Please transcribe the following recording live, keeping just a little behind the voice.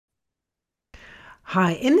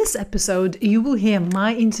Hi, in this episode, you will hear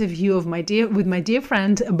my interview with my dear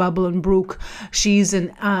friend Babylon Brooke. She's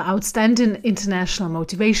an outstanding international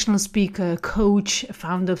motivational speaker, coach,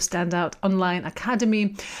 founder of Standout Online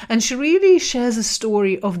Academy, and she really shares a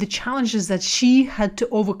story of the challenges that she had to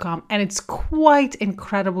overcome, and it's quite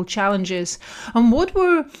incredible challenges. And what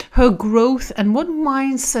were her growth and what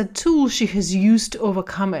mindset tools she has used to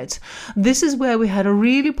overcome it. This is where we had a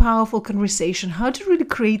really powerful conversation, how to really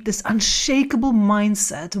create this unshakable mindset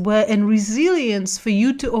where in resilience for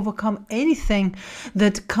you to overcome anything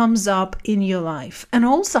that comes up in your life, and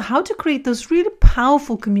also how to create those really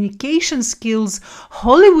powerful communication skills,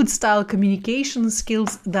 Hollywood style communication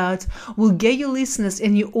skills that will get your listeners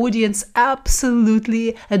and your audience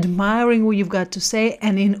absolutely admiring what you've got to say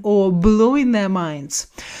and in awe, blowing their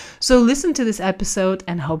minds. So listen to this episode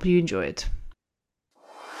and hope you enjoy it.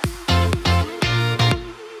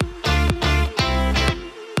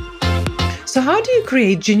 So how do you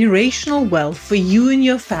create generational wealth for you and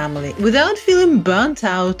your family without feeling burnt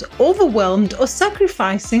out, overwhelmed, or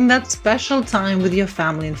sacrificing that special time with your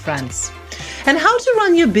family and friends? And how to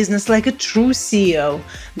run your business like a true CEO?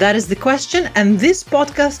 That is the question, and this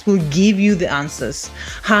podcast will give you the answers.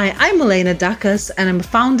 Hi, I'm Elena Dakas, and I'm a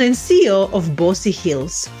founder and CEO of Bossy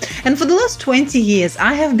Hills. And for the last 20 years,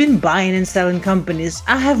 I have been buying and selling companies.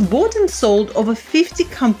 I have bought and sold over 50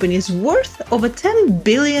 companies worth over $10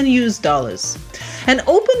 billion and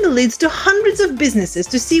opened the lids to hundreds of businesses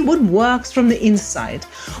to see what works from the inside.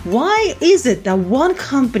 Why is it that one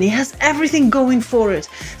company has everything going for it?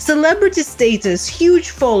 Celebrity status,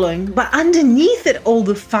 huge following, but underneath it all,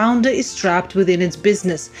 the founder is trapped within its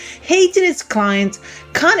business, hating its clients,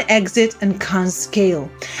 can't exit and can't scale.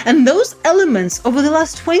 And those elements over the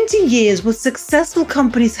last 20 years, what successful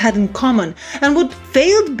companies had in common and what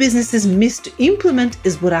failed businesses missed to implement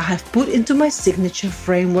is what I have put into my signature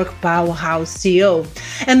framework, Powerhouse CEO.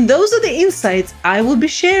 And those are the insights I will be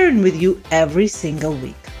sharing with you every single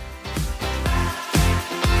week.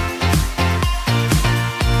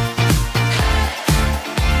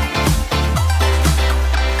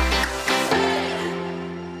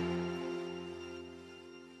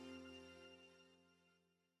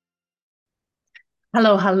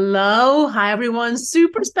 Hello. Hi, everyone.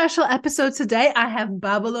 Super special episode today. I have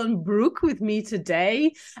Babylon Brooke with me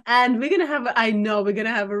today, and we're going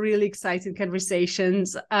to have a really exciting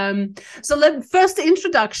conversations. So first the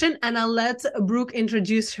introduction, and I'll let Brooke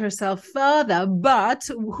introduce herself further. But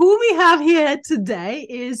who we have here today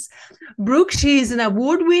is Brooke. She's an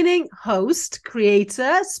award-winning host,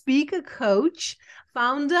 creator, speaker, coach,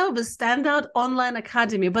 founder of a Standout Online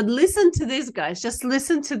Academy. But listen to this, guys. Just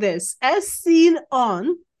listen to this. As seen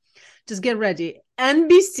on, just get ready,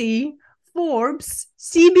 NBC, Forbes,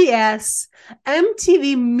 CBS,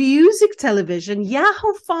 MTV Music Television,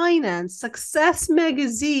 Yahoo Finance, Success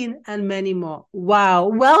Magazine, and many more. Wow.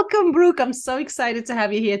 Welcome, Brooke. I'm so excited to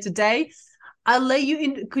have you here today. I'll let you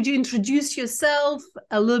in. Could you introduce yourself,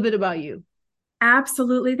 a little bit about you?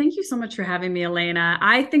 Absolutely. Thank you so much for having me, Elena.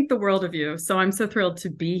 I think the world of you, so I'm so thrilled to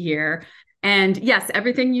be here. And yes,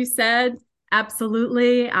 everything you said,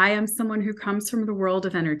 absolutely. I am someone who comes from the world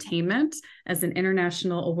of entertainment as an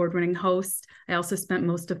international award-winning host. I also spent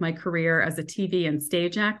most of my career as a TV and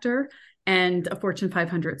stage actor and a Fortune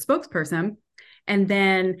 500 spokesperson. And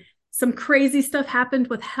then some crazy stuff happened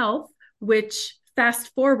with health, which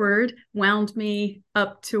fast forward wound me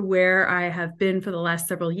up to where I have been for the last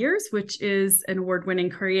several years, which is an award-winning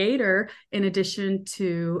creator, in addition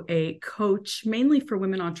to a coach, mainly for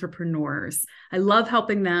women entrepreneurs. I love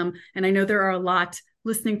helping them. And I know there are a lot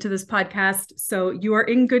listening to this podcast. So you are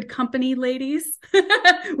in good company, ladies.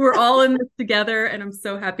 We're all in this together. And I'm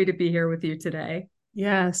so happy to be here with you today.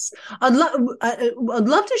 Yes, I'd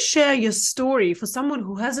love to share your story for someone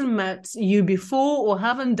who hasn't met you before or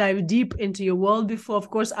haven't dived deep into your world before. Of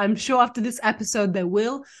course, I'm sure after this episode they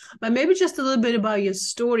will, but maybe just a little bit about your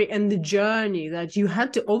story and the journey that you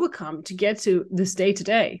had to overcome to get to this day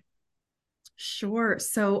today. Sure.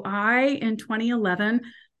 So in 2011,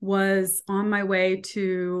 was on my way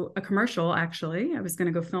to a commercial, actually. I was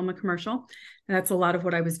going to go film a commercial. That's a lot of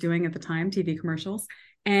what I was doing at the time, TV commercials.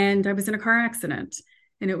 And I was in a car accident,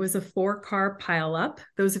 and it was a 4-car pileup.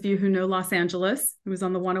 Those of you who know Los Angeles, it was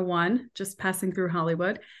on the 101, just passing through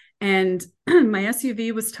Hollywood. And my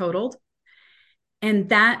SUV was totaled. And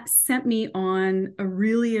that sent me on a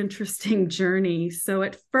really interesting journey. So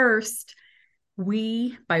at first,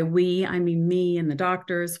 by we, I mean me and the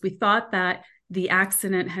doctors, we thought that the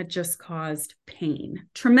accident had just caused pain,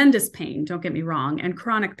 tremendous pain, don't get me wrong, and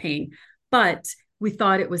chronic pain. But we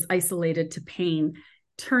thought it was isolated to pain.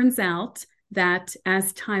 Turns out that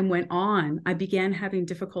as time went on, I began having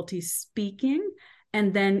difficulty speaking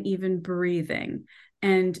and then even breathing.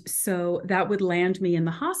 And so that would land me in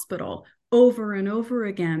the hospital over and over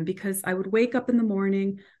again, because I would wake up in the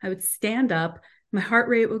morning, I would stand up, my heart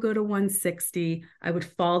rate would go to 160, I would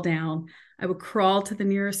fall down, I would crawl to the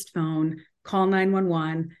nearest phone, call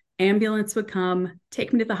 911, ambulance would come,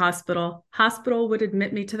 take me to the hospital. Hospital would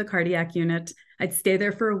admit me to the cardiac unit. I'd stay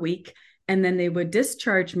there for a week, and then they would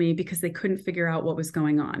discharge me because they couldn't figure out what was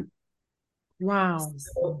going on. Wow.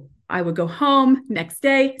 So I would go home next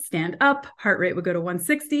day, stand up, heart rate would go to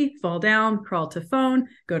 160, fall down, crawl to phone,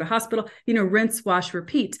 go to hospital, rinse, wash,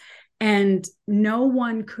 repeat. And no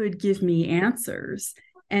one could give me answers.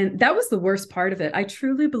 And that was the worst part of it. I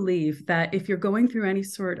truly believe that if you're going through any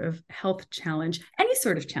sort of health challenge, any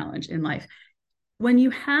sort of challenge in life, when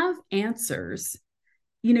you have answers,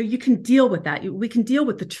 you can deal with that. We can deal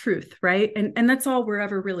with the truth, right? And that's all we're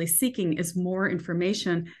ever really seeking, is more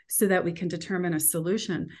information so that we can determine a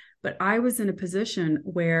solution. But I was in a position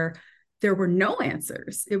where there were no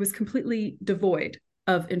answers. It was completely devoid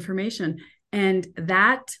of information. And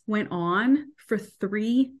that went on for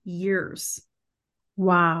 3 years.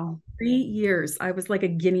 Wow. 3 years. I was like a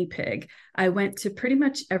guinea pig. I went to pretty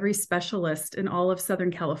much every specialist in all of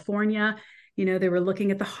Southern California. They were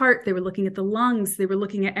looking at the heart, they were looking at the lungs, they were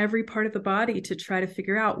looking at every part of the body to try to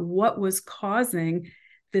figure out what was causing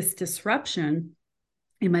this disruption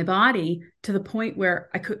in my body, to the point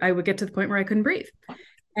where I would get to the point where I couldn't breathe.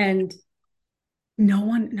 And no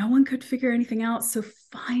one could figure anything out. So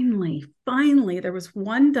finally, there was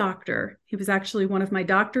one doctor. He was actually one of my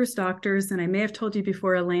doctor's doctors. And I may have told you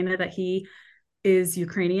before, Elena, that he is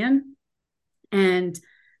Ukrainian. And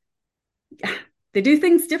they do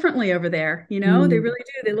things differently over there. They really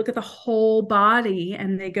do. They look at the whole body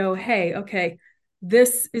and they go, hey, okay,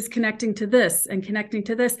 this is connecting to this and connecting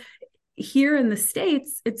to this. Here in the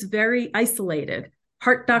States, it's very isolated.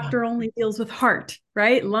 Heart doctor only deals with heart,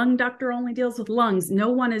 right? Lung doctor only deals with lungs. No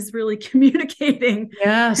one is really communicating.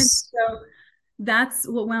 Yes. And so that's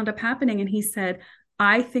what wound up happening. And he said,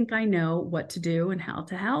 I think I know what to do and how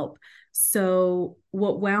to help. So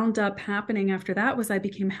what wound up happening after that was I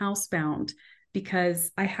became housebound,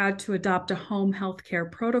 because I had to adopt a home healthcare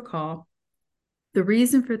protocol. The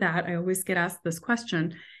reason for that, I always get asked this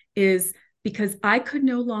question, is because I could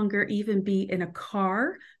no longer even be in a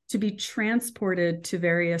car to be transported to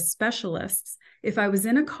various specialists. If I was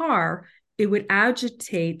in a car, it would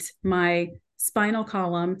agitate my spinal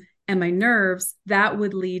column and my nerves. That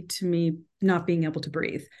would lead to me not being able to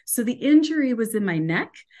breathe. So the injury was in my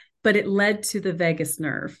neck, but it led to the vagus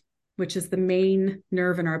nerve, which is the main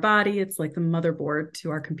nerve in our body. It's like the motherboard to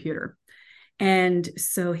our computer. And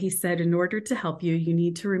so he said, in order to help you, you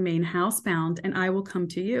need to remain housebound, and I will come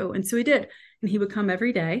to you. And so he did. And he would come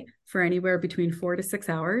every day for anywhere between 4 to 6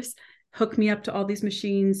 hours, hook me up to all these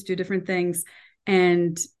machines, do different things.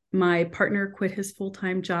 And my partner quit his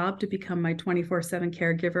full-time job to become my 24/7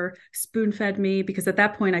 caregiver, spoon-fed me, because at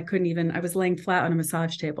that point I was laying flat on a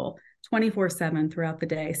massage table 24/7 throughout the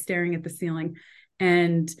day, staring at the ceiling.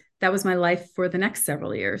 And that was my life for the next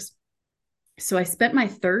several years. So I spent my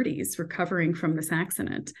 30s recovering from this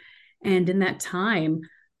accident. And in that time,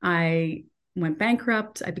 I went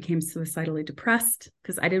bankrupt. I became suicidally depressed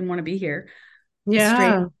because I didn't want to be here.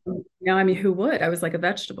 Yeah. Who would? I was like a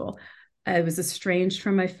vegetable. I was estranged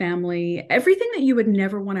from my family. Everything that you would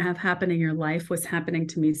never want to have happen in your life was happening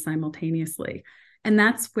to me simultaneously. And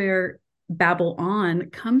that's where Babble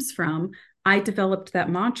On comes from. I developed that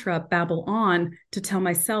mantra, Babble On, to tell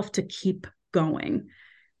myself to keep going.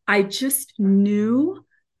 I just knew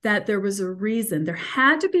that there was a reason. There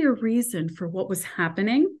had to be a reason for what was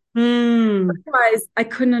happening. Otherwise, I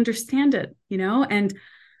couldn't understand it, and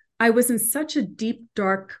I was in such a deep,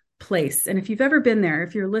 dark place. And if you've ever been there,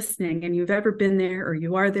 if you're listening and you've ever been there or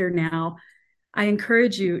you are there now, I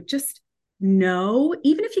encourage you, just know,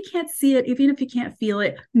 even if you can't see it, even if you can't feel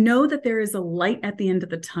it, know that there is a light at the end of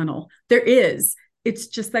the tunnel. There is. It's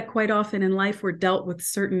just that quite often in life, we're dealt with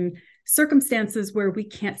certain circumstances where we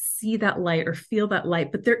can't see that light or feel that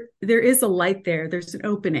light, but there is a light there. There's an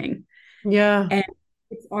opening. Yeah. And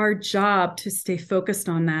it's our job to stay focused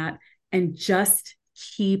on that and just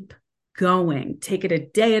keep going. Take it a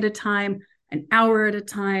day at a time, an hour at a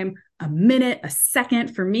time, a minute, a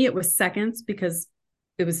second. For me, it was seconds, because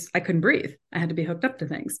I couldn't breathe. I had to be hooked up to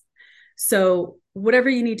things. So whatever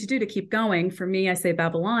you need to do to keep going, for me, I say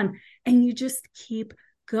Babble On, and you just keep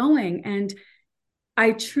going. And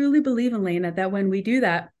I truly believe, Elena, that when we do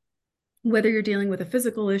that, whether you're dealing with a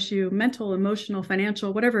physical issue, mental, emotional,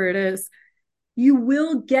 financial, whatever it is, you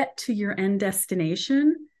will get to your end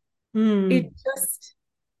destination. It just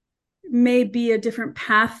may be a different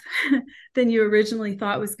path than you originally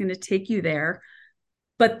thought was going to take you there.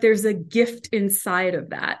 but there's a gift inside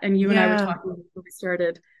of that. And you and I were talking before we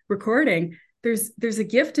started recording. There's a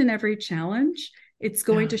gift in every challenge. It's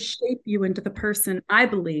going to shape you into the person, I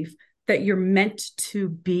believe, that you're meant to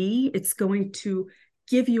be. It's going to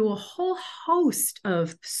give you a whole host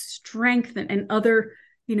of strength and other,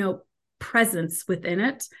 presence within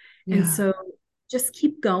it. And so just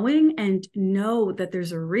keep going and know that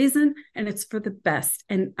there's a reason and it's for the best.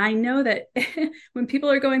 And I know that when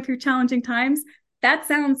people are going through challenging times, that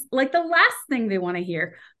sounds like the last thing they want to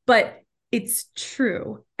hear, but it's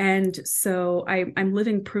true. And so I'm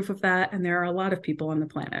living proof of that. And there are a lot of people on the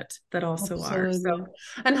planet that also are. So,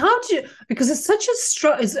 and how do you, because it's such a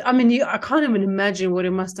struggle. I can't even imagine what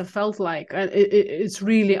it must have felt like. It's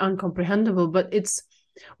really incomprehensible, but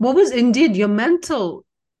what was indeed your mental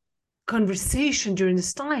conversation during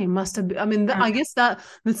this time must have been, I guess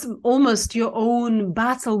that's almost your own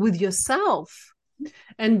battle with yourself.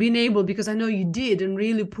 And being able, because I know you did, and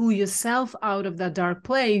really pull yourself out of that dark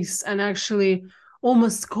place and actually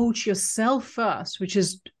almost coach yourself first,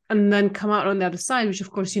 and then come out on the other side, which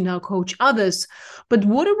of course you now coach others. But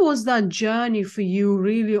what was that journey for you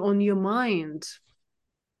really on your mind?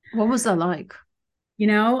 What was that like?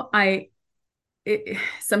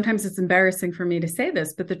 Sometimes it's embarrassing for me to say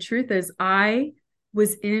this, but the truth is I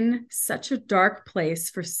was in such a dark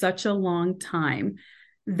place for such a long time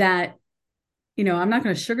that I'm not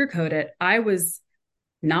going to sugarcoat it. I was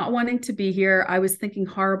not wanting to be here. I was thinking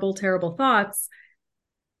horrible, terrible thoughts.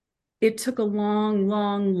 It took a long,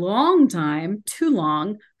 long, long time, too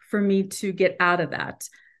long, for me to get out of that.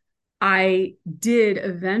 I did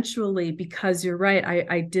eventually, because you're right,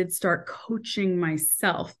 I did start coaching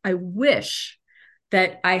myself. I wish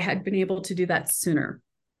that I had been able to do that sooner.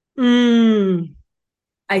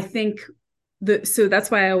 I think so that's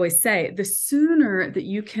why I always say the sooner that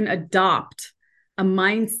you can adopt a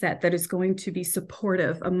mindset that is going to be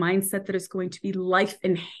supportive, a mindset that is going to be life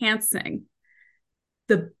enhancing,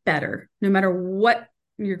 the better, no matter what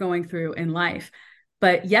you're going through in life.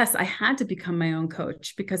 But yes, I had to become my own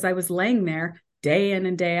coach because I was laying there day in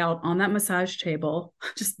and day out on that massage table,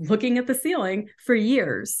 just looking at the ceiling for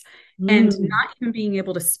years and not even being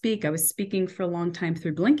able to speak. I was speaking for a long time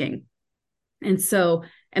through blinking. And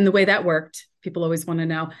the way that worked, people always want to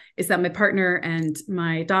know, is that my partner and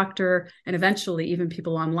my doctor, and eventually even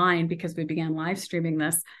people online, because we began live streaming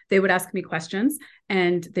this, they would ask me questions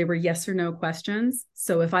and they were yes or no questions.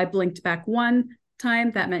 So if I blinked back one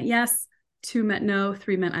time, that meant yes, 2 meant no,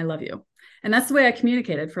 3 meant I love you. And that's the way I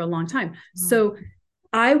communicated for a long time. So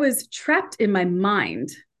I was trapped in my mind.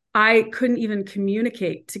 I couldn't even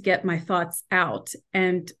communicate to get my thoughts out.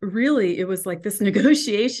 And really, it was like this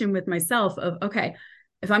negotiation with myself of, okay,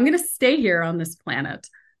 if I'm going to stay here on this planet,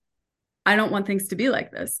 I don't want things to be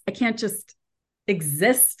like this. I can't just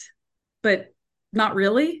exist, but not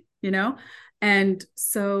really, And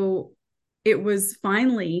so it was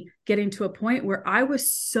finally getting to a point where I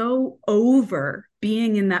was so over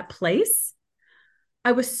being in that place.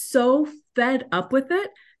 I was so fed up with it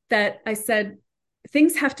that I said,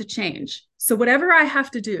 things have to change. So whatever I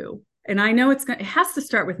have to do, and I know it has to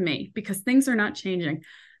start with me because things are not changing.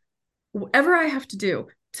 Whatever I have to do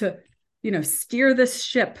to, steer this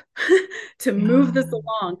ship, to move this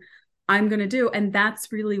along, I'm going to do. And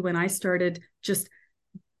that's really when I started just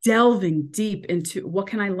delving deep into what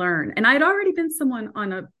can I learn? And I'd already been someone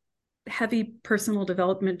on a heavy personal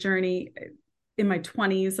development journey in my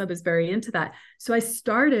 20s. I was very into that. So I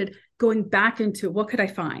started going back into what could I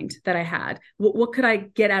find that I had? What could I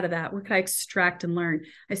get out of that? What could I extract and learn?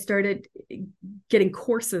 I started getting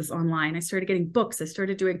courses online. I started getting books. I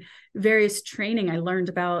started doing various training. I learned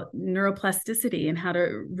about neuroplasticity and how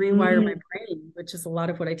to rewire my brain, which is a lot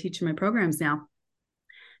of what I teach in my programs now.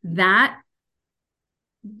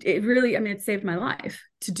 It saved my life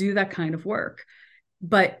to do that kind of work.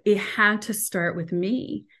 But it had to start with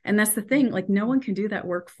me. And that's the thing, like no one can do that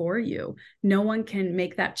work for you. No one can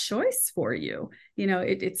make that choice for you.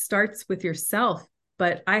 It starts with yourself.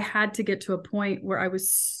 But I had to get to a point where I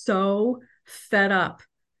was so fed up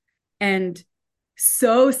and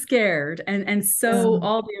so scared and so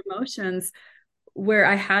all the emotions, where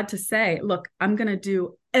I had to say, look, I'm going to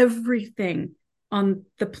do everything on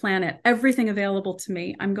the planet, everything available to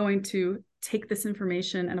me. I'm going to take this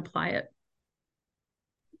information and apply it.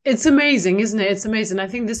 It's amazing, isn't it? It's amazing. I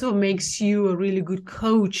think this is what makes you a really good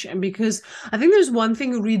coach. And because I think there's one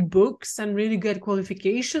thing you read books and really get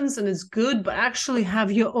qualifications and it's good, but actually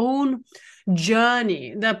have your own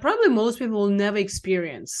journey that probably most people will never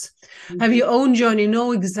experience. Have your own journey,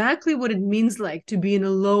 know exactly what it means like to be in a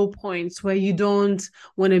low points where you don't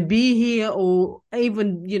want to be here, or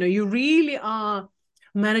even, you really are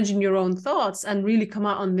managing your own thoughts and really come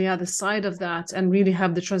out on the other side of that and really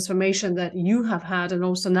have the transformation that you have had. And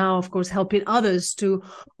also now, of course, helping others to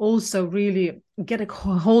also really get a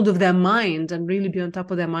hold of their mind and really be on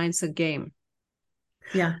top of their mindset game.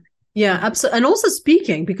 Yeah. Yeah, absolutely. And also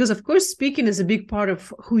speaking, because of course, speaking is a big part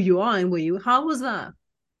of who you are and where you, how was that?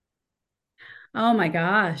 Oh my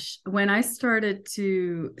gosh. When I started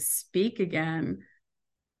to speak again,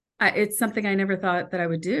 it's something I never thought that I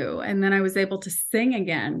would do. And then I was able to sing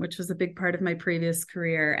again, which was a big part of my previous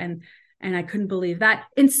career. And I couldn't believe that,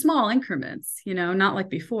 in small increments, not like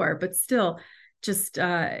before, but still just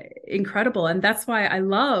incredible. And that's why I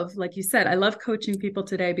love, like you said, I love coaching people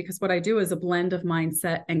today, because what I do is a blend of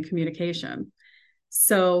mindset and communication.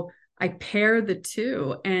 So I pair the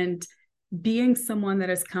two, and being someone that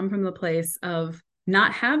has come from the place of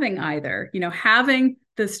not having either, having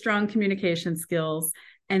the strong communication skills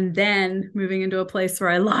and then moving into a place where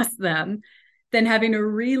I lost them, then having to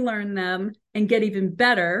relearn them and get even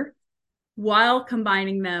better while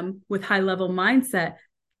combining them with high level mindset.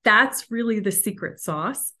 That's really the secret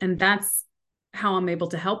sauce. And that's how I'm able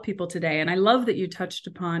to help people today. And I love that you touched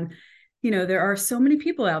upon, there are so many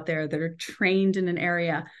people out there that are trained in an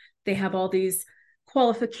area. They have all these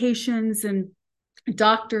qualifications and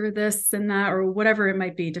doctor this and that, or whatever it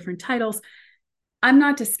might be, different titles. I'm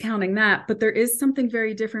not discounting that, but there is something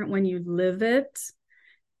very different when you live it.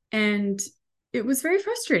 And it was very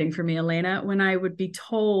frustrating for me, Elena, when I would be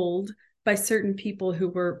told by certain people who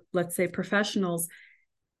were, let's say, professionals,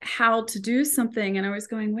 how to do something. And I was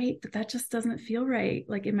going, wait, but that just doesn't feel right,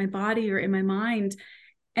 like in my body or in my mind.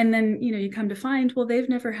 And then, you come to find, well, they've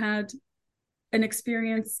never had an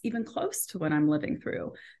experience even close to what I'm living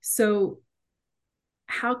through. So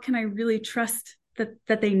how can I really trust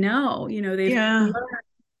that they know,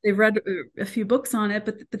 they've read a few books on it,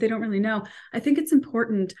 but they don't really know. I think it's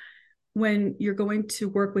important when you're going to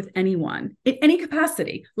work with anyone in any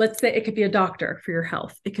capacity. Let's say it could be a doctor for your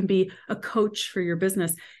health, it can be a coach for your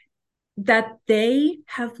business, that they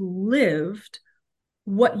have lived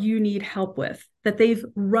what you need help with, that they've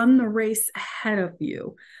run the race ahead of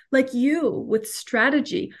you. Like you with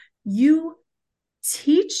strategy, you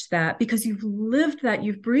teach that because you've lived that,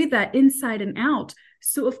 you've breathed that inside and out.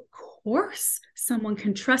 So of course someone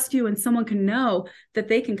can trust you, and someone can know that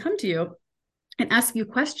they can come to you and ask you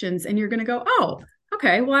questions, and you're going to go, oh,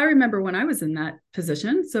 okay, well, I remember when I was in that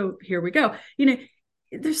position, so here we go.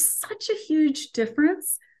 There's such a huge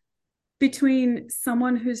difference between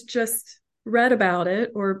someone who's just read about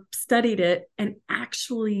it or studied it and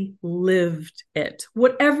actually lived it,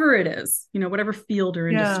 whatever it is, whatever field or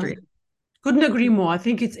industry. Couldn't agree more. I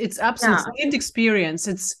think it's absolutely lived experience.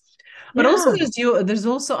 But also there's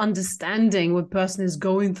also understanding what person is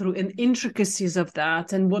going through and intricacies of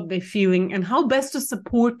that and what they're feeling and how best to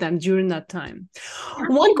support them during that time.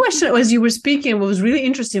 One question as you were speaking was really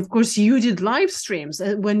interesting. Of course, you did live streams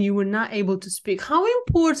when you were not able to speak. How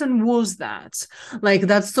important was that? Like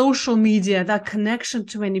that social media, that connection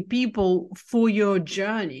to many people for your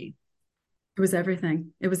journey? It was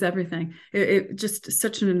everything. It was everything. It just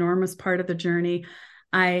such an enormous part of the journey.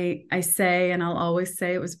 I say, and I'll always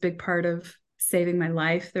say, it was a big part of saving my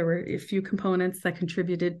life. There were a few components that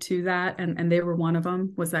contributed to that, and they were one of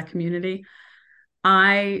them, was that community.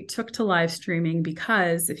 I took to live streaming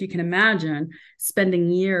because, if you can imagine, spending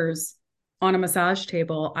years on a massage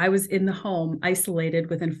table, I was in the home, isolated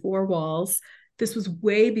within four walls. This was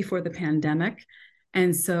way before the pandemic.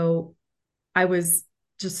 And so I was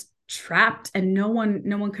just trapped, and no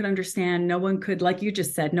one could understand. No one could, like you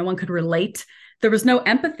just said, no one could relate. There was no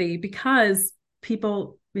empathy because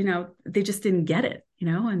people, they just didn't get it,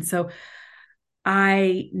 and so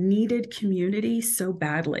I needed community so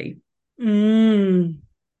badly. That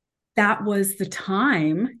was the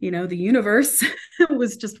time, the universe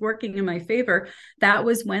was just working in my favor. That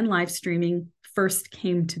was when live streaming first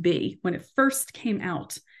came to be, when it first came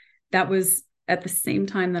out. That was at the same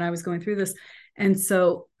time that I was going through this. And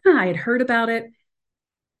so I had heard about it,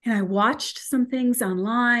 and I watched some things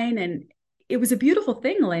online, and it was a beautiful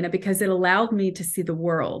thing, Elena, because it allowed me to see the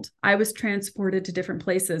world. I was transported to different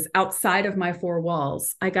places outside of my four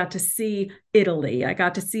walls. I got to see Italy. I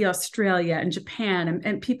got to see Australia and Japan,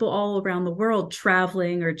 and people all around the world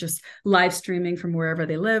traveling or just live streaming from wherever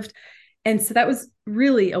they lived. And so that was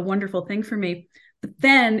really a wonderful thing for me. But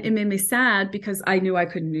then it made me sad because I knew I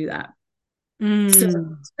couldn't do that. So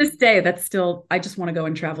to this day, that's still, I just want to go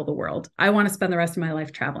and travel the world. I want to spend the rest of my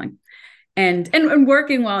life traveling and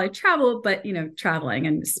working while I travel, but, traveling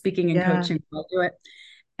and speaking and coaching while I do it.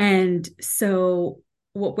 And so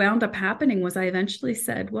what wound up happening was I eventually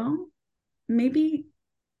said, well, maybe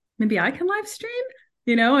I can live stream.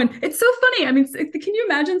 And it's so funny. I mean, can you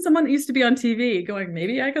imagine someone that used to be on TV going,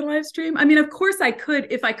 maybe I could live stream? I mean, of course I could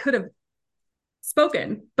if I could have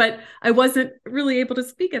spoken, but I wasn't really able to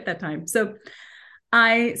speak at that time. So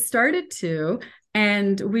I started to,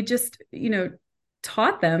 and we just,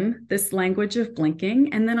 taught them this language of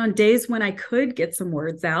blinking. And then on days when I could get some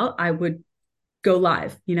words out, I would go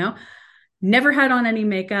live, never had on any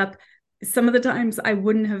makeup. Some of the times I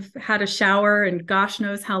wouldn't have had a shower and gosh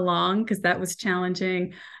knows how long, because that was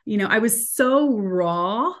challenging. I was so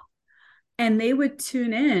raw, and they would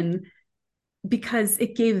tune in because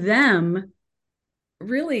it gave them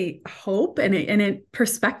really hope and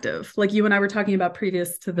perspective. Like you and I were talking about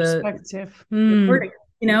previous to the perspective. Recording,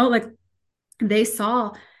 like they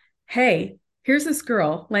saw, hey, here's this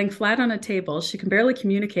girl laying flat on a table. She can barely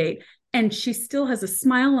communicate, and she still has a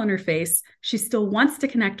smile on her face. She still wants to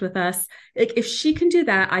connect with us. Like, if she can do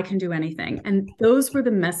that, I can do anything. And those were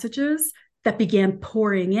the messages that began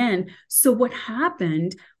pouring in. So what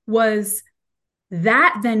happened was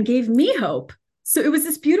that then gave me hope. So it was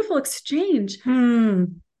this beautiful exchange.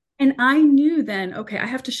 And I knew then, okay, I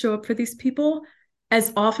have to show up for these people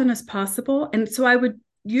as often as possible. And so I would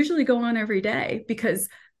usually go on every day because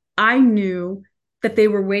I knew that they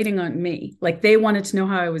were waiting on me. Like, they wanted to know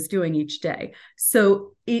how I was doing each day.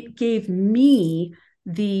 So it gave me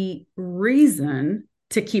the reason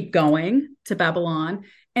to keep going to Babylon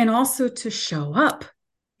and also to show up,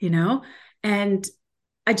 and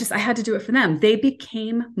I had to do it for them. They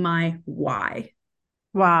became my why.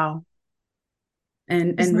 Wow.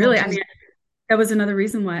 And really, I mean, that was another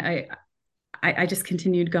reason why I just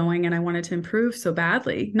continued going, and I wanted to improve so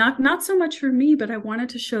badly. Not so much for me, but I wanted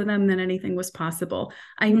to show them that anything was possible.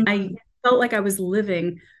 I felt like I was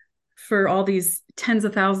living for all these tens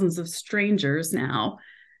of thousands of strangers now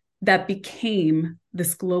that became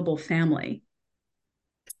this global family.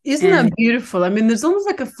 Isn't that beautiful? I mean, there's almost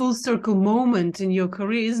like a full circle moment in your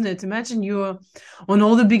career, isn't it? Imagine you're on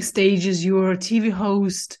all the big stages, you're a TV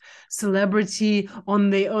host, celebrity on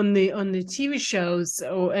the TV shows,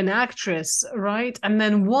 or an actress, right? And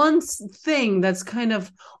then one thing that's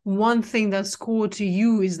core to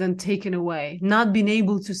you is then taken away, not being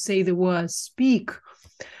able to say the words, speak,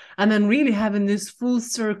 and then really having this full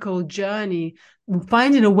circle journey,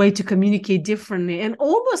 finding a way to communicate differently and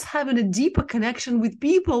almost having a deeper connection with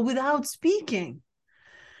people without speaking.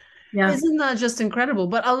 Yeah. Isn't that just incredible?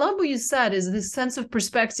 But I love what you said, is this sense of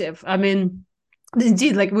perspective. I mean,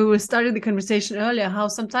 indeed, like we were starting the conversation earlier, how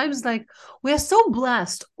sometimes like we are so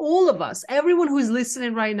blessed, all of us, everyone who is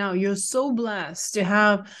listening right now, you're so blessed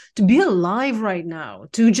to be alive right now,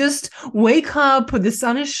 to just wake up, the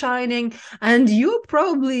sun is shining, and you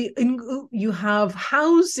have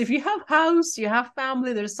house. If you have house, you have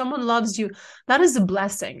family, there's someone loves you. That is a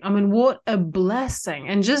blessing. I mean, what a blessing.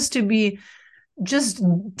 And just to be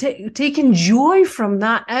taking joy from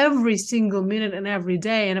that every single minute and every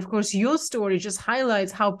day. And of course, your story just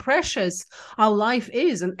highlights how precious our life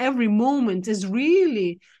is, and every moment is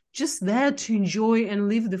really just there to enjoy and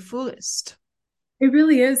live the fullest. It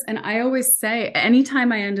really is. And I always say,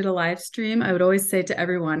 anytime I ended a live stream, I would always say to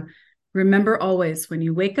everyone, remember always, when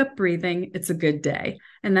you wake up breathing, it's a good day.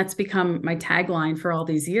 And that's become my tagline for all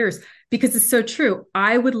these years, because it's so true.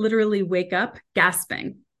 I would literally wake up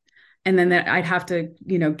gasping, and then I'd have to,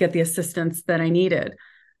 get the assistance that I needed.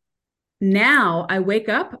 Now I wake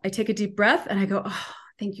up, I take a deep breath, and I go, oh,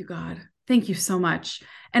 thank you, God. Thank you so much.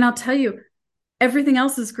 And I'll tell you, everything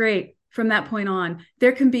else is great from that point on.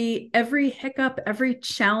 There can be every hiccup, every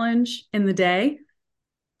challenge in the day.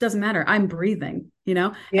 Doesn't matter. I'm breathing,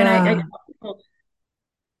 Yeah. And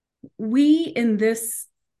we, in this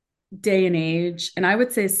day and age, and I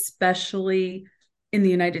would say especially in the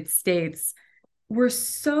United States, we're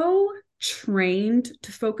so trained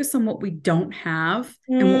to focus on what we don't have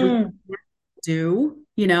and what we can't do,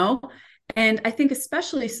 And I think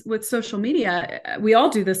especially with social media, we all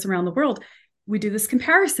do this around the world. We do this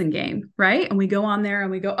comparison game, right? And we go on there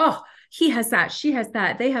and we go, oh, he has that, she has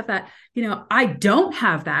that, they have that. I don't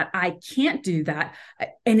have that. I can't do that.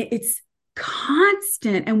 And it's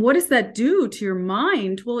constant. And what does that do to your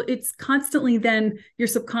mind? Well, it's constantly, then your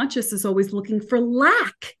subconscious is always looking for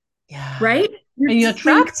lack. Yeah. Right? And you're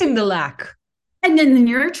attracting the lack. And then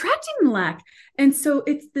you're attracting the lack. And so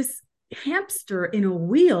it's this hamster in a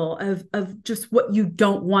wheel of just what you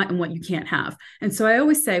don't want and what you can't have. And so I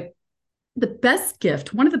always say, one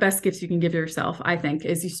of the best gifts you can give yourself, I think,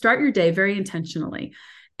 is you start your day very intentionally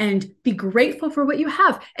and be grateful for what you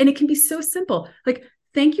have. And it can be so simple. Like,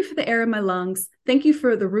 thank you for the air in my lungs. Thank you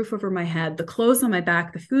for the roof over my head, the clothes on my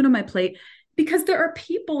back, the food on my plate. Because there are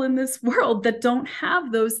people in this world that don't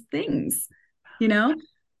have those things,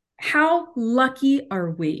 how lucky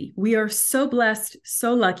are we? We are so blessed,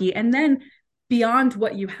 so lucky. And then beyond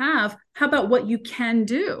what you have, how about what you can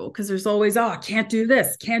do? Because there's always, oh, I can't do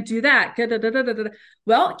this, can't do that.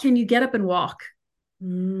 Well, can you get up and walk?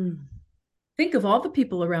 Think of all the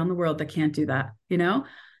people around the world that can't do that.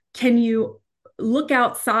 Can you look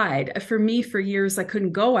outside? For me, for years, I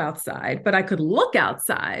couldn't go outside, but I could look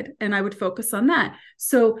outside and I would focus on that.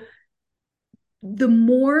 So the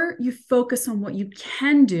more you focus on what you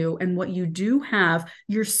can do and what you do have,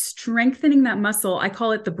 you're strengthening that muscle. I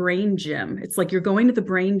call it the brain gym. It's like you're going to the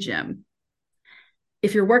brain gym.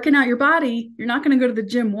 If you're working out your body, you're not going to go to the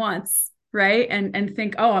gym once, right? And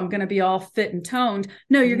think, oh, I'm going to be all fit and toned.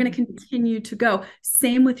 No, you're going to continue to go.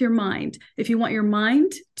 Same with your mind. If you want your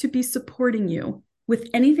mind to be supporting you with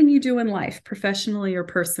anything you do in life, professionally or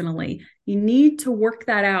personally, you need to work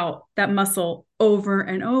that out, that muscle over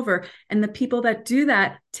and over. And the people that do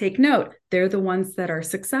that, take note, they're the ones that are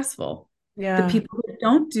successful. Yeah. The people who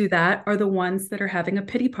don't do that are the ones that are having a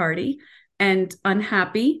pity party and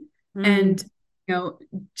unhappy and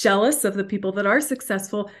jealous of the people that are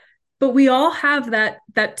successful. But we all have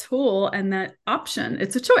that tool and that option.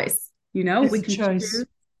 It's a choice. We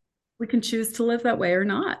can choose to live that way or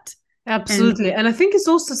not. Absolutely. And I think it's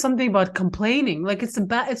also something about complaining. Like it's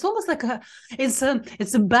almost like it's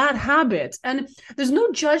a bad habit. And there's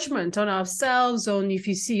no judgment on ourselves, on if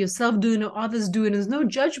you see yourself doing or others doing, there's no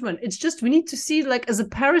judgment. It's just, we need to see it like as a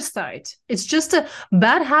parasite. It's just a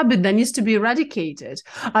bad habit that needs to be eradicated.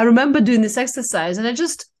 I remember doing this exercise and I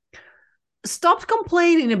just stopped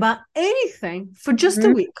complaining about anything for just a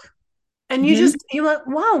week. And you're like,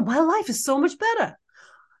 wow, my life is so much better.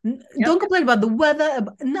 Don't complain about the weather,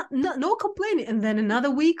 no complaining. And then another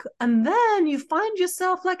week, and then you find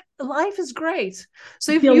yourself like life is great.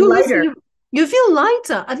 So if you listen, you feel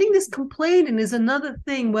lighter. I think this complaining is another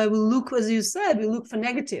thing where we look, as you said, we look for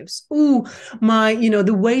negatives. Oh,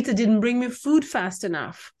 the waiter didn't bring me food fast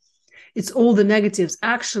enough. It's all the negatives.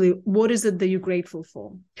 Actually, what is it that you're grateful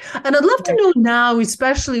for? And I'd love to know now,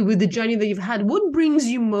 especially with the journey that you've had, what brings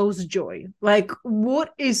you most joy? Like, what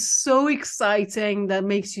is so exciting that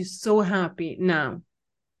makes you so happy now?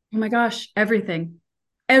 Oh my gosh, everything.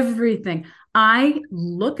 I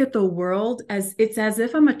look at the world as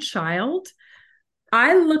if I'm a child.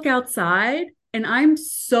 I look outside and I'm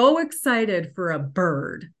so excited for a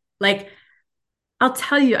bird. Like, I'll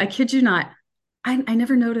tell you, I kid you not, I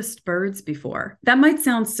never noticed birds before. That might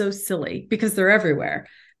sound so silly because they're everywhere,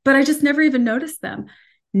 but I just never even noticed them.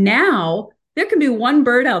 Now there can be one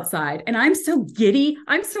bird outside and I'm so giddy.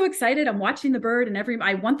 I'm so excited. I'm watching the bird and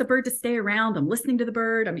I want the bird to stay around. I'm listening to the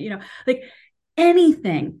bird. I'm, like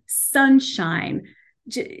anything, sunshine,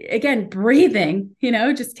 again, breathing,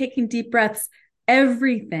 just taking deep breaths.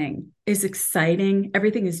 Everything is exciting.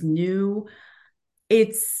 Everything is new.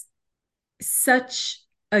 It's such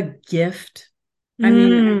a gift. I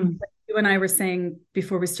mean, like you and I were saying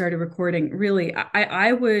before we started recording, really,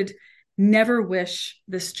 I would never wish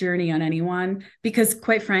this journey on anyone because,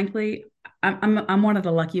 quite frankly, I'm one of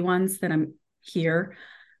the lucky ones that I'm here.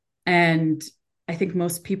 And I think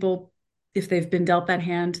most people, if they've been dealt that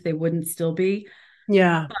hand, they wouldn't still be.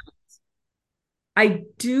 Yeah. But I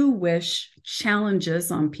do wish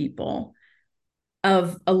challenges on people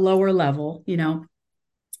of a lower level,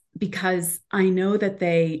 because I know that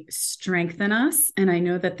they strengthen us and I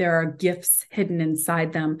know that there are gifts hidden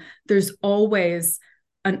inside them. There's always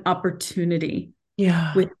an opportunity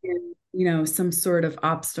within, some sort of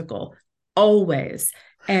obstacle, always.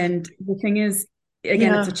 And the thing is,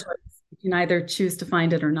 again, it's a choice. You can either choose to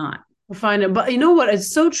find it or not. Find it. But you know what?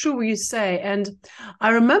 It's so true what you say. And I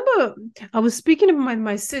remember I was speaking to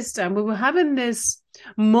my sister and we were having this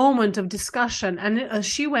moment of discussion, and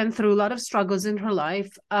she went through a lot of struggles in her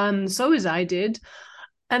life, so as I did.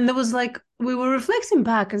 And there was like, we were reflecting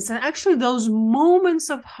back and saying, actually, those moments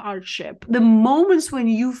of hardship, the moments when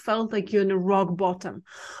you felt like you're in a rock bottom,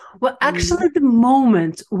 were actually the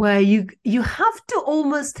moment where you have to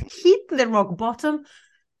almost hit the rock bottom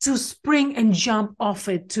to spring and jump off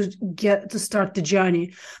it to start the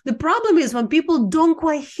journey. The problem is when people don't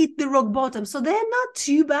quite hit the rock bottom, so they're not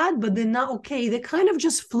too bad, but they're not okay. They're kind of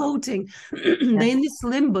just floating. They're in this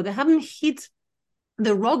limbo. They haven't hit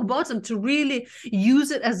the rock bottom to really use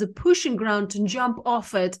it as a pushing ground to jump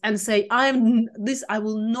off it and say, I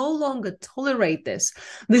will no longer tolerate this.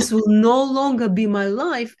 This will no longer be my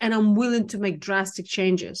life, and I'm willing to make drastic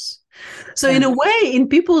changes. So in a way, in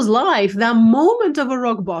people's life, that moment of a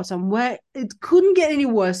rock bottom where it couldn't get any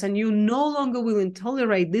worse and you're no longer willing to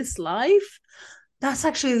tolerate this life, that's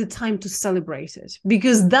actually the time to celebrate it,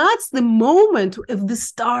 because that's the moment of the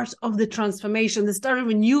start of the transformation, the start of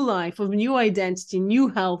a new life, of a new identity, new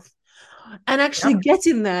health. And actually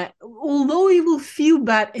getting there, although you will feel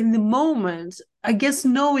bad in the moment, I guess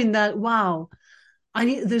knowing that, wow,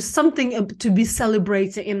 there's something to be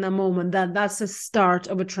celebrated in the moment, that's the start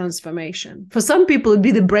of a transformation. For some people, it'd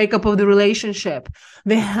be the breakup of the relationship,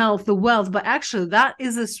 the health, the wealth, but actually that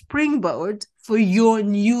is a springboard for your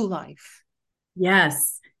new life.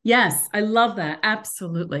 Yes. Yes. I love that.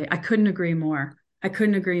 Absolutely. I couldn't agree more.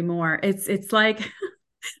 It's like,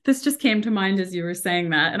 this just came to mind as you were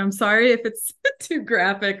saying that. And I'm sorry if it's too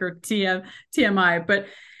graphic or TMI, but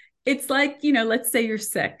it's like, let's say you're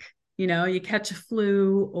sick, you catch a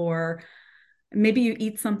flu, or maybe you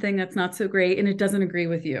eat something that's not so great and it doesn't agree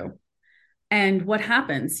with you. And what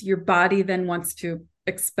happens? Your body then wants to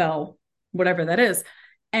expel whatever that is.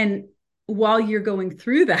 And while you're going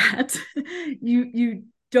through that, you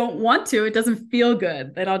don't want to, it doesn't feel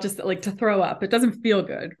good. And I'll just like to throw up. It doesn't feel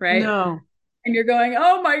good, right? No. And you're going,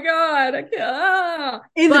 oh my God.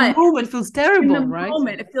 In the moment, it feels terrible, right? In the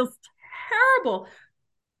moment, it feels terrible.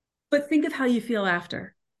 But think of how you feel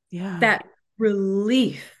after. Yeah. That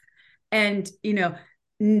relief. And,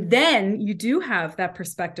 then you do have that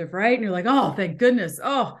perspective, right? And you're like, oh, thank goodness.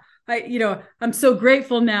 Oh, I'm so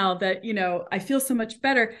grateful now that, I feel so much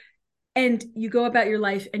better. And you go about your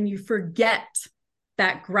life and you forget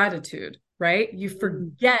that gratitude, right? You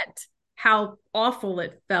forget how awful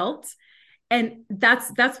it felt. And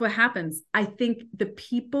that's what happens. I think the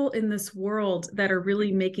people in this world that are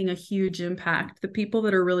really making a huge impact, the people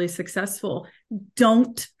that are really successful,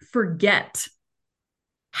 don't forget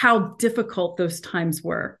how difficult those times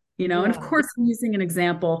were, And of course, I'm using an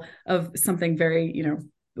example of something very,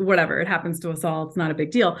 whatever, it happens to us all. It's not a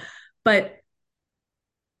big deal, but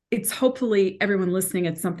it's hopefully everyone listening,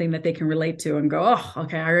 it's something that they can relate to and go, oh,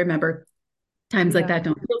 okay, I remember times like that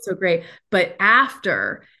don't feel so great. But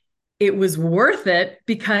after, it was worth it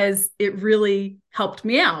because it really helped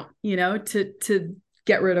me out, to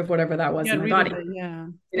get rid of whatever that was in my body.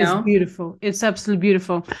 It's beautiful. It's absolutely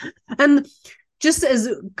beautiful. And just as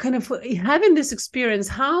kind of having this experience,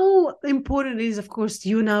 how important it is, of course,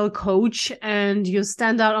 you now a coach and your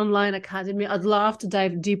Standout Online Academy. I'd love to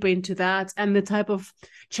dive deeper into that and the type of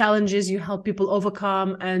challenges you help people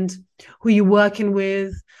overcome and who you're working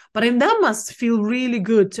with. But that must feel really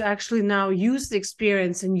good to actually now use the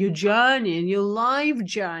experience in your journey, in your life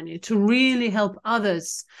journey, to really help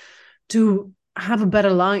others to have a better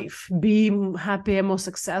life, be happier, more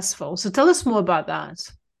successful. So tell us more about that.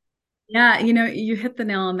 Yeah, you hit the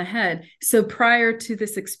nail on the head. So prior to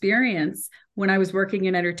this experience, when I was working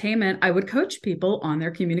in entertainment, I would coach people on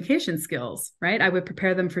their communication skills, right? I would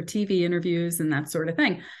prepare them for TV interviews and that sort of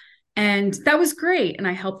thing. And that was great. And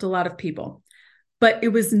I helped a lot of people. But it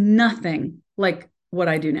was nothing like what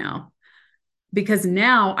I do now. Because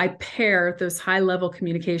now I pair those high-level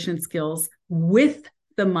communication skills with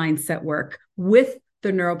the mindset work, with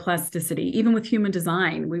the neuroplasticity, even with human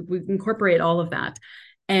design. We incorporate all of that.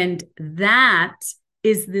 And that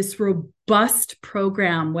is this robust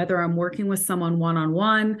program, whether I'm working with someone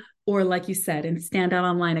one-on-one or, like you said, in Standout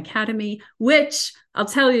Online Academy, which I'll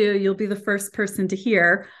tell you, you'll be the first person to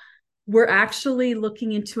hear. We're actually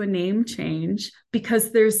looking into a name change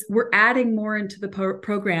because we're adding more into the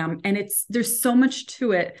program, and there's so much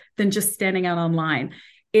to it than just standing out online.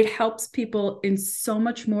 It helps people in so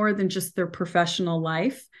much more than just their professional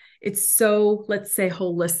life. It's so, let's say,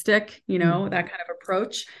 holistic, that kind of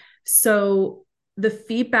approach. So the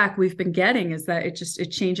feedback we've been getting is that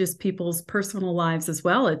it changes people's personal lives as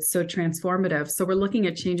well. It's so transformative. So we're looking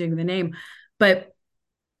at changing the name, but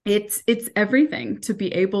it's everything to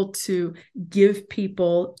be able to give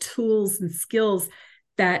people tools and skills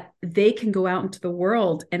that they can go out into the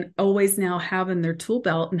world and always now have in their tool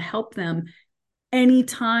belt and help them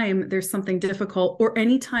anytime there's something difficult or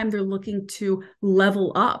anytime they're looking to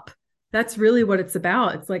level up. That's really what it's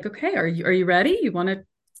about. It's like, okay, are you ready? You want to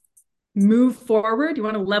move forward? You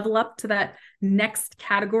want to level up to that next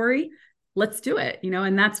category? Let's do it,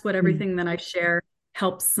 and that's what everything that I share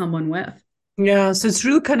helps someone with. Yeah. So it's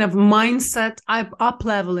real kind of mindset up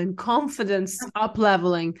leveling, confidence up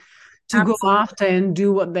leveling to Absolutely. Go after and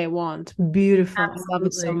do what they want. Beautiful. Absolutely. I love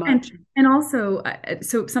it so much. And also,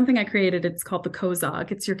 so something I created, it's called the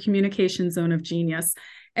COZOG. It's your communication zone of genius.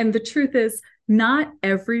 And the truth is, not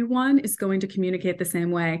everyone is going to communicate the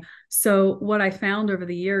same way. So what I found over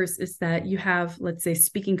the years is that you have, let's say,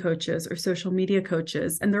 speaking coaches or social media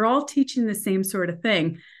coaches, and they're all teaching the same sort of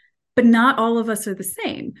thing, but not all of us are the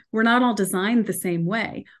same. We're not all designed the same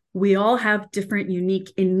way. We all have different,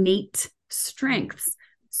 unique, innate strengths.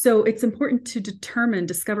 So it's important to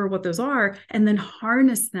discover what those are, and then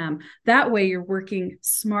harness them. That way you're working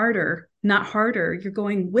smarter, not harder. You're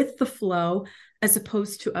going with the flow as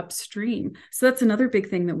opposed to upstream. So that's another big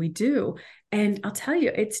thing that we do. And I'll tell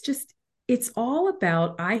you, it's all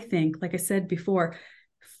about, I think, like I said before,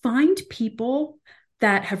 find people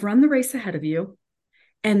that have run the race ahead of you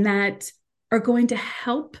and that are going to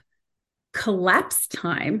help collapse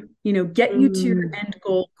time, get you to your end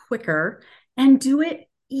goal quicker and do it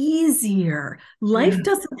easier. Life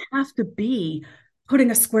doesn't have to be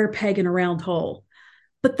putting a square peg in a round hole.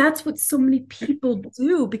 But that's what so many people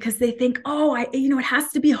do, because they think, oh, it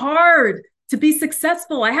has to be hard to be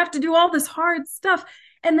successful. I have to do all this hard stuff.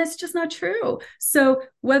 And that's just not true. So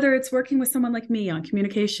whether it's working with someone like me on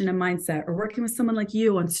communication and mindset, or working with someone like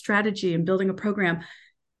you on strategy and building a program,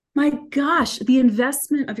 my gosh, the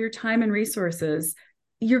investment of your time and resources,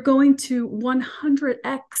 you're going to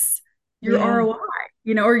 100x your ROI,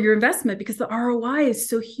 or your investment, because the ROI is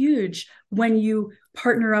so huge when you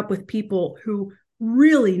partner up with people who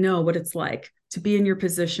really know what it's like to be in your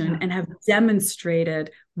position and have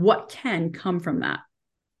demonstrated what can come from that.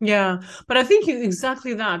 Yeah, but I think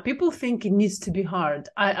exactly that. People think it needs to be hard.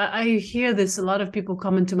 I hear this, a lot of people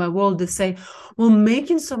come into my world that say, well,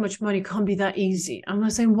 making so much money can't be that easy. I'm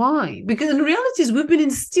not saying why, because in reality is we've been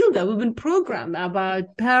instilled that, we've been programmed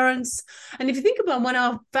about parents. And if you think about when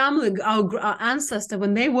our family, our ancestors,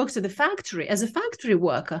 when they worked at the factory as a factory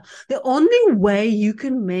worker, the only way you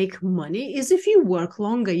can make money is if you work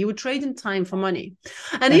longer. You would trade in time for money.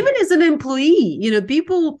 And even as an employee,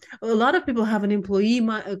 a lot of people have an employee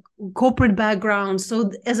corporate background. So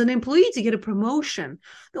as an employee, to get a promotion,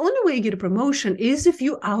 the only way you get a promotion is if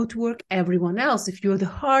you outwork everyone else. If you're the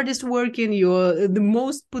hardest working, you're the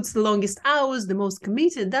most, puts the longest hours, the most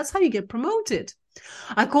committed, that's how you get promoted.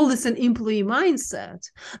 I call this an employee mindset.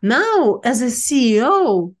 Now, as a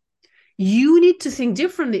CEO, you need to think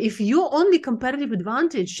differently. If your only competitive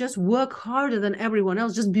advantage, just work harder than everyone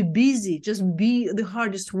else, just be busy, just be the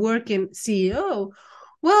hardest working CEO,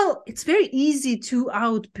 well, it's very easy to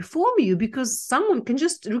outperform you, because someone can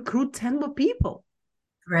just recruit 10 more people.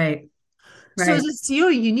 Right. So as a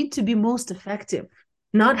CEO, you need to be most effective,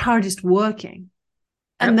 not hardest working.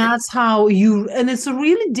 And that's how and it's a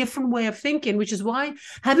really different way of thinking, which is why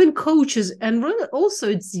having coaches, and really also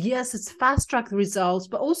it's fast track results,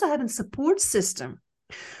 but also having support system,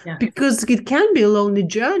 because it can be a lonely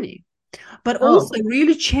journey, but also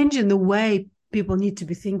really changing the way people need to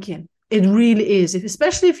be thinking. It really is,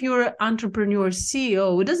 especially if you're an entrepreneur,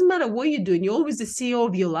 CEO. It doesn't matter what you're doing. You're always the CEO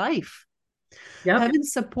of your life. Having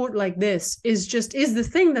support like this is the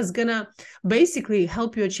thing that's going to basically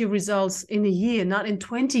help you achieve results in a year, not in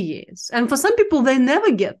 20 years. And for some people, they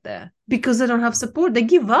never get there because they don't have support. They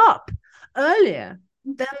give up earlier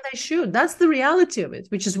than they should. That's the reality of it,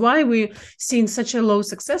 which is why we're seeing such a low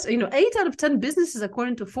success. 8 out of 10 businesses,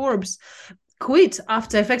 according to Forbes, quit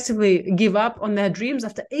after effectively give up on their dreams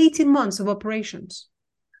after 18 months of operations.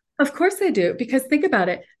 Of course they do, because think about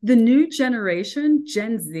it. The new generation,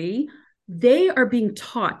 Gen Z, they are being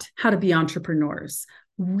taught how to be entrepreneurs.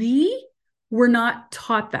 We were not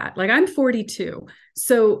taught that. Like, I'm 42.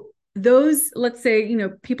 So those, let's say,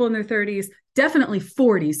 people in their 30s, definitely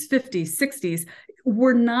 40s, 50s, 60s,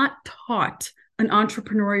 were not taught an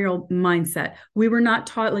entrepreneurial mindset. We were not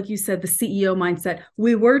taught, like you said, the CEO mindset.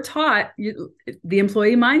 We were taught the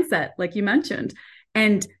employee mindset, like you mentioned.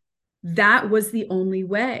 And that was the only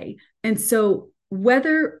way. And so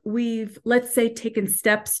whether we've, let's say, taken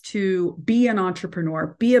steps to be an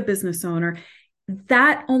entrepreneur, be a business owner,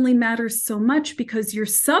 that only matters so much because your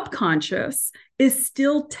subconscious is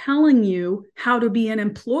still telling you how to be an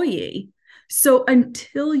employee. So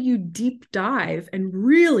until you deep dive and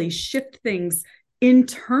really shift things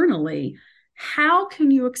internally, how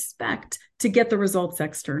can you expect to get the results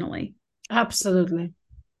externally? Absolutely.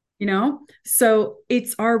 So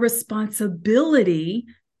it's our responsibility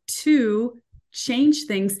to change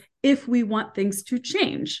things if we want things to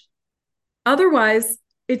change. Otherwise,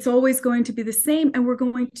 it's always going to be the same.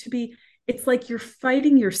 And it's like you're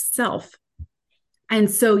fighting yourself. And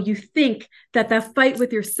so you think that fight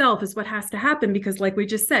with yourself is what has to happen, because like we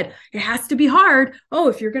just said, it has to be hard. Oh,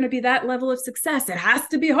 if you're going to be that level of success, it has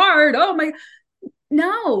to be hard. Oh my,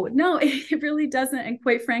 no, it really doesn't. And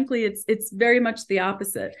quite frankly, it's very much the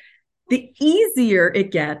opposite. The easier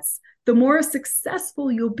it gets, the more successful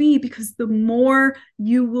you'll be, because the more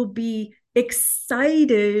you will be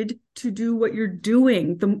excited to do what you're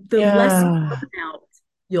doing, the less burnout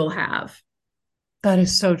you'll have. That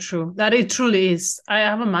is so true. That it truly is. I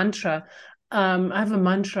have a mantra.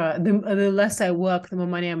 The less I work, the more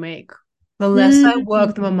money I make. The less I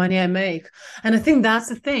work, the more money I make. And I think that's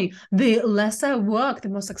the thing. The less I work, the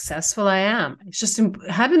more successful I am. It's just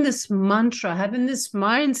having this mantra, having this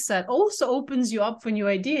mindset also opens you up for new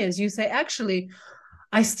ideas. You say, actually,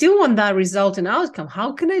 I still want that result and outcome.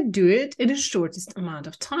 How can I do it in the shortest amount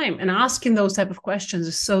of time? And asking those type of questions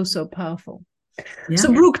is so, so powerful. Yeah.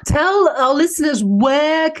 So Brooke, tell our listeners,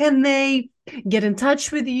 where can they get in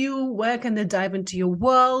touch with you? Where can they dive into your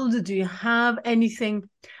world? Do you have anything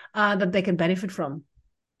that they can benefit from?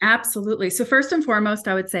 Absolutely. So first and foremost,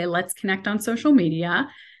 I would say let's connect on social media.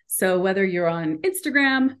 So whether you're on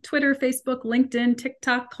Instagram, Twitter, Facebook, LinkedIn,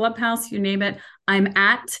 TikTok, Clubhouse, you name it, I'm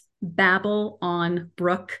at Babble on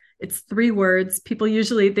Brooke. It's 3 words. People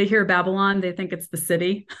usually, they hear Babylon, they think it's the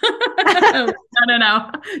city. No.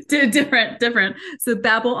 Different. So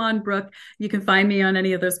Babble on Brooke. You can find me on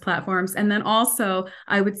any of those platforms. And then also,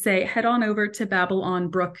 I would say head on over to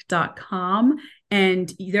babbleonbrooke.com.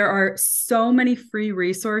 And there are so many free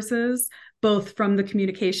resources, both from the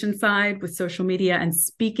communication side with social media and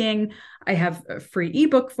speaking. I have a free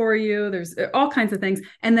ebook for you. There's all kinds of things.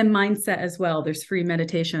 And then mindset as well. There's free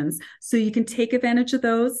meditations. So you can take advantage of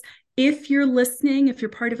those. If you're listening, if you're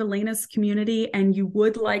part of Elena's community and you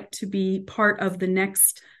would like to be part of the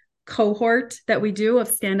next cohort that we do of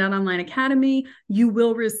Standout Online Academy, you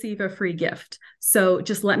will receive a free gift. So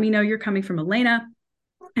just let me know you're coming from Elena,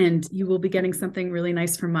 and you will be getting something really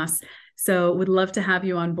nice from us. So would love to have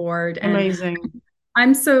you on board. Amazing. And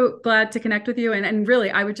I'm so glad to connect with you. And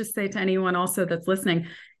really, I would just say to anyone also that's listening,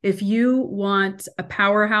 if you want a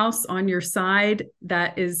powerhouse on your side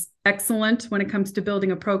that is excellent when it comes to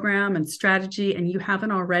building a program and strategy, and you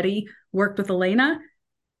haven't already worked with Elena,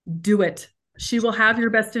 do it. She will have your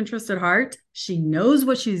best interest at heart. She knows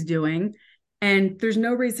what she's doing, and there's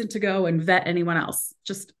no reason to go and vet anyone else.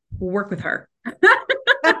 Just work with her.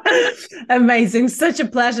 Amazing. Such a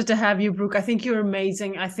pleasure to have you, Brooke. I think you're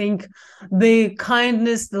amazing. I think the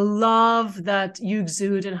kindness, the love that you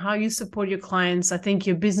exude and how you support your clients, I think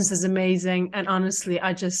your business is amazing. And honestly,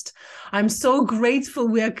 I'm so grateful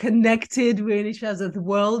we are connected. We're in each other's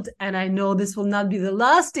world. And I know this will not be the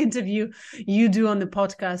last interview you do on the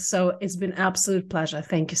podcast. So it's been an absolute pleasure.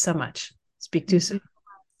 Thank you so much. Speak to you soon.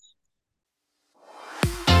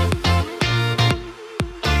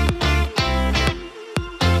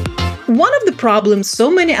 One of the problems so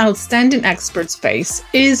many outstanding experts face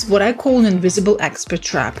is what I call an invisible expert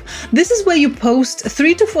trap. This is where you post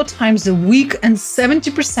 3 to 4 times a week and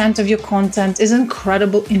 70% of your content is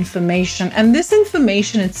incredible information, and this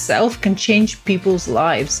information itself can change people's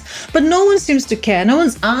lives. But no one seems to care. No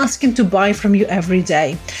one's asking to buy from you every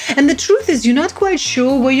day. And the truth is, you're not quite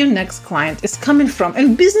sure where your next client is coming from,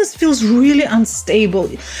 and business feels really unstable.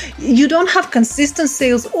 You don't have consistent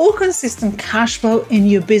sales or consistent cash flow in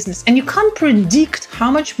your business, and you can't predict how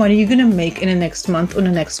much money you're going to make in the next month or the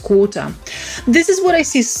next quarter. This is what I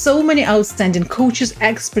see so many outstanding coaches,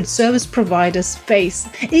 experts, service providers face.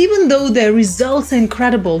 Even though their results are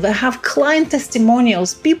incredible, they have client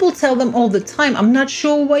testimonials, people tell them all the time, I'm not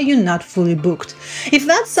sure why you're not fully booked. If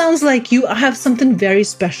that sounds like you, I have something very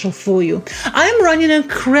special for you. I am running an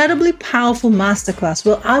incredibly powerful masterclass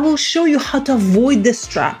where I will show you how to avoid this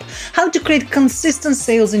trap, how to create consistent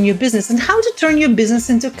sales in your business, and how to turn your business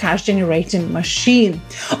into a cash generating machine.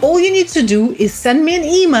 All you need to do is send me an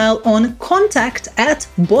email on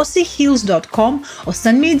contact@bossyheels.com or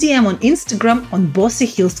send me a DM on Instagram on Bossy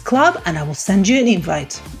Heels Club, and I will send you an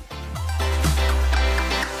invite.